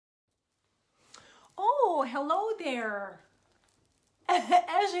Hello there.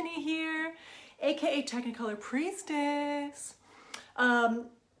 Ejani here, aka Technicolor Priestess.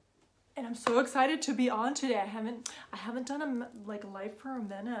 And I'm so excited to be on today. I haven't done a live for a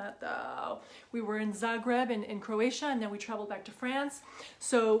minute though. We were in Zagreb in Croatia, and then we traveled back to France.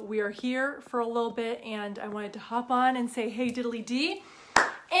 So we are here for a little bit, and I wanted to hop on and say hey diddly dee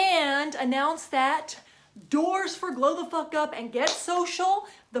and announce that doors for Glow the Fuck Up and Get Social,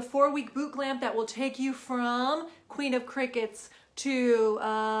 the 4-week boot camp that will take you from Queen of Crickets to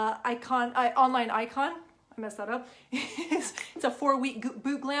online icon. I messed that up. It's a 4-week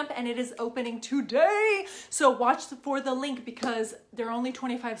boot camp, and it is opening today. So watch for the link because there are only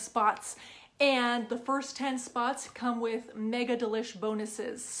 25 spots. And the first 10 spots come with mega delish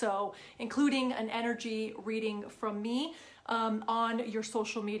bonuses. So including an energy reading from me on your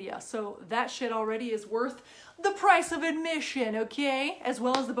social media. So that shit already is worth the price of admission, okay? As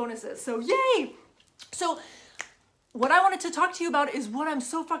well as the bonuses. So yay! So what I wanted to talk to you about is what I'm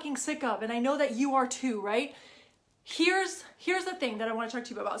so fucking sick of, and I know that you are too, right? Here's the thing that I want to talk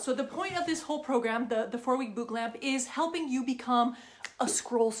to you about. So the point of this whole program, the 4-week boot camp, is helping you become a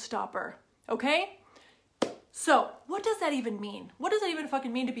scroll stopper, okay? So what does that even mean? What does that even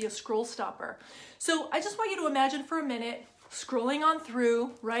fucking mean to be a scroll stopper? So I just want you to imagine for a minute scrolling on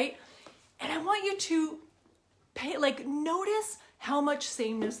through, right? And I want you to notice how much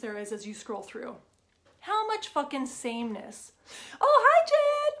sameness there is as you scroll through. How much fucking sameness. Oh, hi,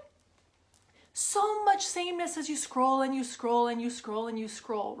 Jed. So much sameness as you scroll and you scroll and you scroll and you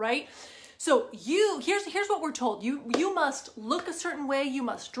scroll, right? So here's what we're told. You must look a certain way, you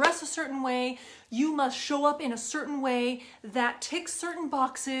must dress a certain way, you must show up in a certain way that ticks certain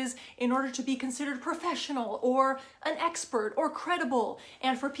boxes in order to be considered professional or an expert or credible,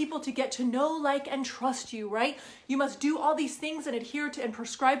 and for people to get to know, like, and trust you, right? You must do all these things and adhere to and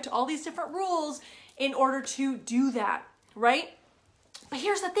prescribe to all these different rules in order to do that, right? But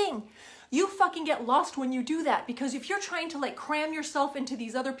here's the thing. You fucking get lost when you do that, because if you're trying to cram yourself into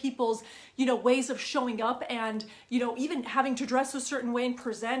these other people's, ways of showing up and, even having to dress a certain way and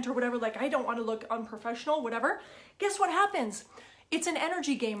present or whatever, I don't want to look unprofessional, whatever, guess what happens? It's an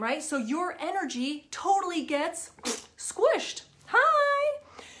energy game, right? So your energy totally gets squished. Hi!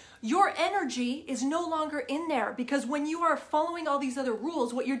 Your energy is no longer in there, because when you are following all these other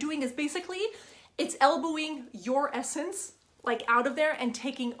rules, what you're doing is basically, it's elbowing your essence out of there and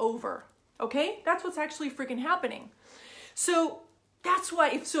taking over. Okay? That's what's actually freaking happening. So that's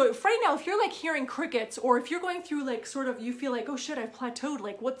why, if right now, if you're hearing crickets, or if you're going through you feel oh shit, I've plateaued,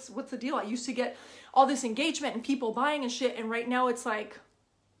 what's the deal? I used to get all this engagement and people buying and shit, and right now it's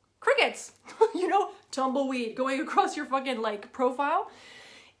crickets, tumbleweed going across your fucking profile.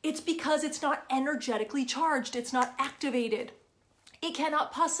 It's because it's not energetically charged. It's not activated. It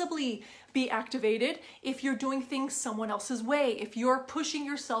cannot possibly be activated if you're doing things someone else's way, if you're pushing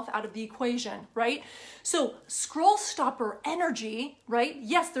yourself out of the equation, right? So scroll stopper energy, right?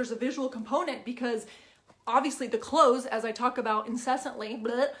 Yes, there's a visual component, because obviously the clothes, as I talk about incessantly,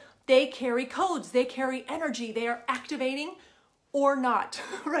 they carry codes, they carry energy, they are activating or not,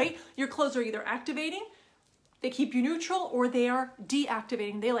 right? Your clothes are either activating, they keep you neutral, or they are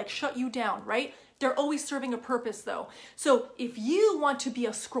deactivating, they shut you down, right? They're always serving a purpose though. So if you want to be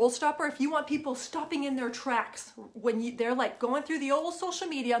a scroll stopper, if you want people stopping in their tracks when they're going through the old social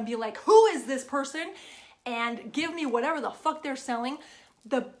media and be who is this person? And give me whatever the fuck they're selling,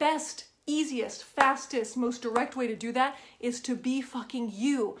 the best, easiest, fastest, most direct way to do that is to be fucking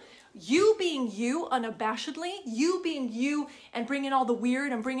you. You being you unabashedly, you being you and bringing all the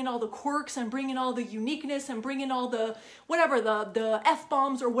weird and bringing all the quirks and bringing all the uniqueness and bringing all the whatever, the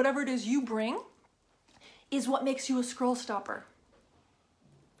F-bombs or whatever it is you bring, is what makes you a scroll stopper.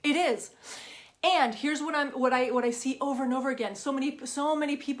 It is. And here's what I see over and over again. So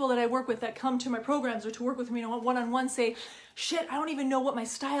many people that I work with that come to my programs or to work with me one-on-one say, shit, I don't even know what my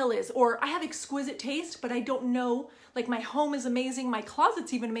style is. Or I have exquisite taste, but I don't know, my home is amazing, my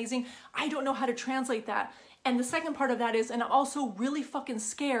closet's even amazing. I don't know how to translate that. And the second part of that is, and I'm also really fucking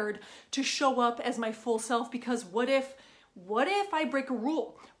scared to show up as my full self, because what if I break a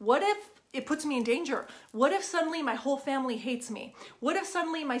rule? What if it puts me in danger? What if suddenly my whole family hates me? What if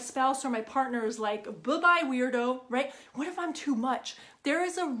suddenly my spouse or my partner is bye-bye weirdo, right? What if I'm too much? There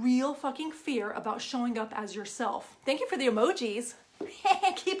is a real fucking fear about showing up as yourself. Thank you for the emojis.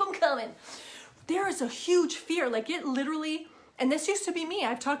 Keep them coming. There is a huge fear, it literally, and this used to be me.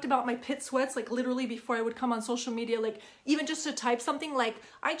 I've talked about my pit sweats, literally before I would come on social media, even just to type something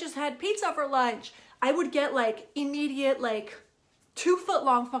I just had pizza for lunch. I would get immediate 2-foot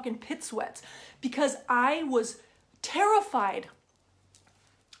long fucking pit sweats, because I was terrified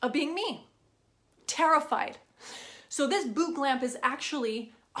of being me. terrified. So this boot camp is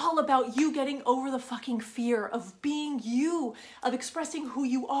actually all about you getting over the fucking fear of being you, of expressing who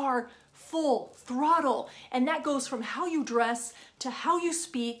you are full throttle. And that goes from how you dress to how you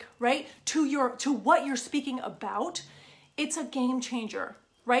speak, right? To what you're speaking about. It's a game changer,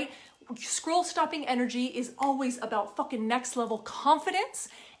 right? Scroll stopping energy is always about fucking next level confidence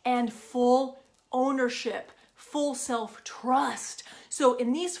and full ownership, full self-trust. So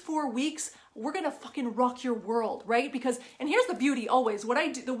in these 4 weeks, we're gonna fucking rock your world, right? Because, and here's the beauty always, what I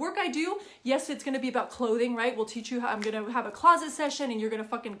do, the work I do, yes, it's gonna be about clothing, right? We'll teach you how, I'm gonna have a closet session and you're gonna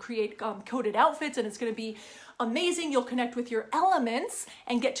fucking create coded outfits and it's gonna be amazing. You'll connect with your elements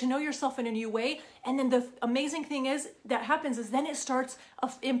and get to know yourself in a new way. And then the amazing thing is that happens is then it starts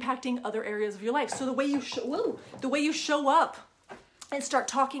impacting other areas of your life. So the way you show up and start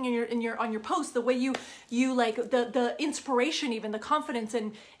talking on your posts, the way you like the inspiration, even the confidence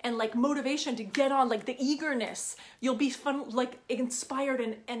and like motivation to get on, like the eagerness, you'll be like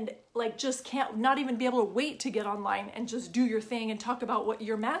inspired and like just can't not even be able to wait to get online and just do your thing and talk about what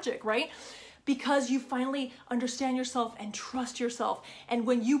your magic, right? Because you finally understand yourself and trust yourself. And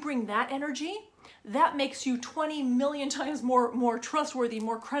when you bring that energy, that makes you 20 million times more trustworthy,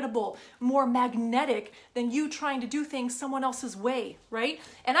 more credible, more magnetic than you trying to do things someone else's way, right?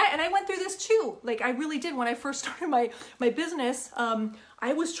 And I went through this too. Like I really did when I first started my business.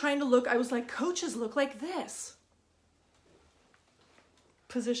 I was trying to look, I was like, coaches look like this.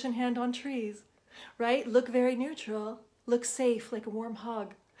 Position hand on trees, right? Look very neutral, look safe, like a warm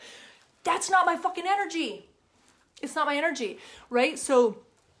hug. That's not my fucking energy. It's not my energy, right? So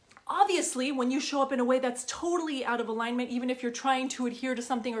obviously, when you show up in a way that's totally out of alignment, even if you're trying to adhere to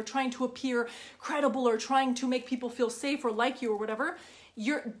something or trying to appear credible or trying to make people feel safe or like you or whatever,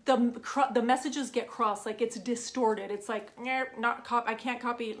 the messages get crossed, like it's distorted. It's like, I can't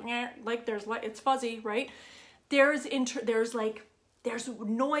copy, like it's fuzzy, right? There's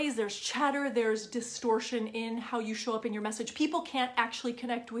noise, there's chatter, there's distortion in how you show up in your message. People can't actually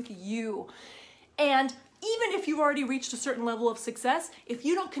connect with you. And even if you've already reached a certain level of success, if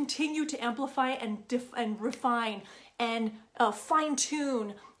you don't continue to amplify and refine and fine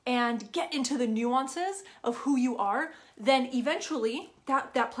tune and get into the nuances of who you are, then eventually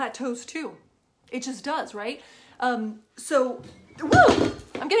that plateaus too. It just does, right? So, woo!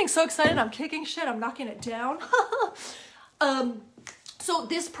 I'm getting so excited. I'm kicking shit. I'm knocking it down. So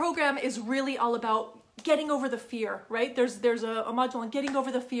this program is really all about getting over the fear, right? There's a module on getting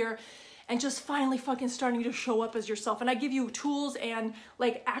over the fear and just finally fucking starting to show up as yourself. And I give you tools and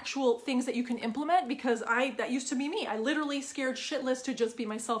like actual things that you can implement because that used to be me. I literally scared shitless to just be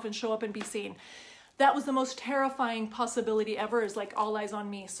myself and show up and be seen. That was the most terrifying possibility ever, is like all eyes on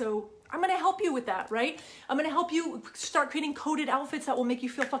me. So I'm gonna help you with that, right? I'm gonna help you start creating coded outfits that will make you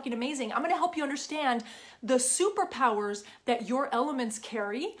feel fucking amazing. I'm gonna help you understand the superpowers that your elements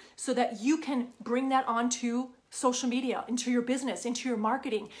carry so that you can bring that onto social media, into your business, into your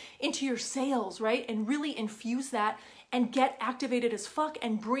marketing, into your sales, right? And really infuse that and get activated as fuck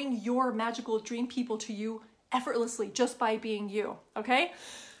and bring your magical dream people to you effortlessly just by being you, okay?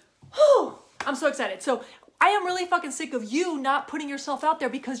 Whew, I'm so excited. So I am really fucking sick of you not putting yourself out there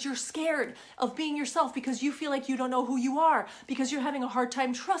because you're scared of being yourself, because you feel like you don't know who you are, because you're having a hard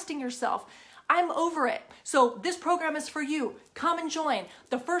time trusting yourself. I'm over it. So this program is for you. Come and join.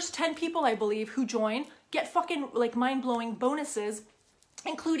 The first 10 people, I believe, who join get fucking like mind-blowing bonuses,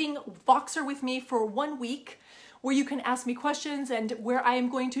 including Voxer with me for 1 week, where you can ask me questions and where I am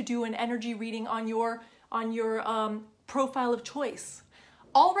going to do an energy reading on your profile of choice.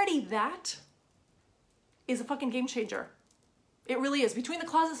 Already that is a fucking game changer. It really is. Between the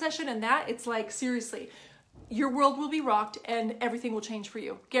closet session and that, it's like, seriously, your world will be rocked and everything will change for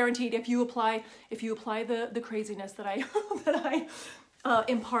you. Guaranteed, if you apply the craziness that I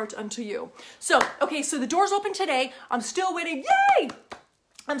impart unto you. So, okay, so the door's open today. I'm still waiting. Yay!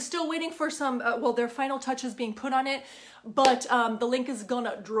 I'm still waiting for some, their final touches being put on it, but the link is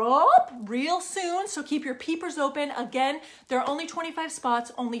gonna drop real soon, so keep your peepers open. Again, there are only 25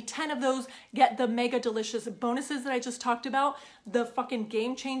 spots, only 10 of those get the mega delicious bonuses that I just talked about, the fucking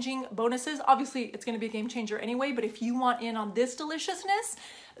game-changing bonuses. Obviously, it's gonna be a game changer anyway, but if you want in on this deliciousness,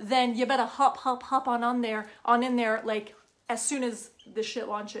 then you better hop on in there, like, as soon as this shit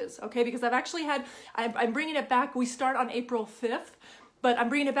launches, okay? Because I'm bringing it back. We start on April 5th. But I'm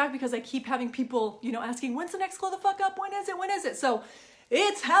bringing it back because I keep having people, asking, when's the next Glow the Fuck Up? When is it? When is it? So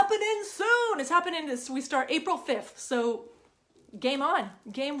it's happening soon. It's happening. We start April 5th. So game on.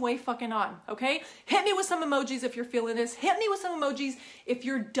 Game way fucking on. Okay? Hit me with some emojis if you're feeling this. Hit me with some emojis if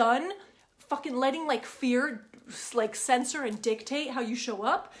you're done fucking letting like fear like censor and dictate how you show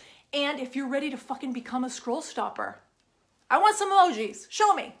up. and if you're ready to fucking become a scroll stopper. I want some emojis.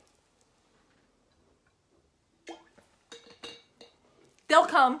 Show me. They'll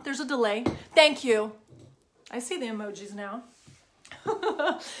come. There's a delay. Thank you. I see the emojis now.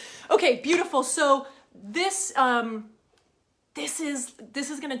 Okay, beautiful. So this is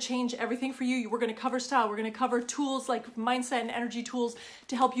going to change everything for you. We're going to cover style. We're going to cover tools like mindset and energy tools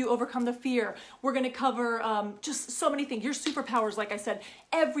to help you overcome the fear. We're going to cover just so many things. Your superpowers, like I said,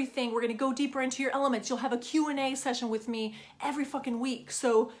 everything. We're going to go deeper into your elements. You'll have a Q&A session with me every fucking week.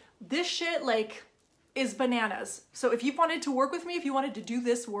 So this shit, like, is bananas. So if you wanted to work with me, if you wanted to do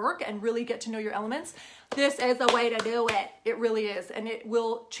this work and really get to know your elements, this is the way to do it. It really is. And it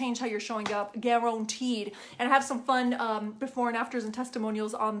will change how you're showing up, guaranteed. And I have some fun before and afters and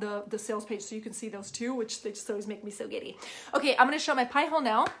testimonials on the sales page, so you can see those too, which they just always make me so giddy. Okay, I'm gonna show my pie hole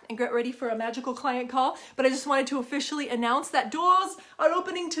now and get ready for a magical client call. But I just wanted to officially announce that doors are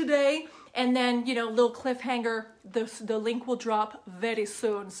opening today. And then, you know, little cliffhanger, the link will drop very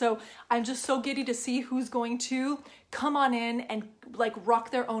soon. So I'm just so giddy to see who's going to come on in and like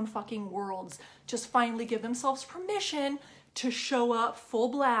rock their own fucking worlds. Just finally give themselves permission to show up full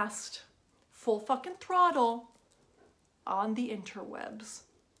blast, full fucking throttle on the interwebs.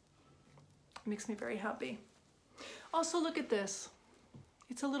 It makes me very happy. Also, look at this.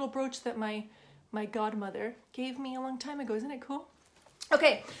 It's a little brooch that my godmother gave me a long time ago. Isn't it cool?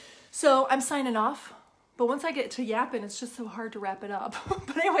 Okay. So I'm signing off, but once I get to yapping, it's just so hard to wrap it up.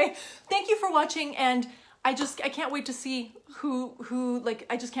 But anyway, thank you for watching, and I can't wait to see who like,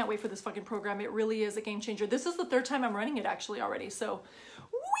 I just can't wait for this fucking program. It really is a game changer. This is the 3rd time I'm running it actually already, so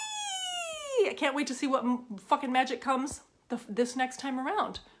whee! I can't wait to see what fucking magic comes this next time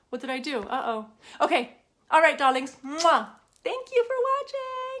around. What did I do? Uh-oh. Okay. All right, darlings. Mwah. Thank you for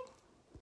watching.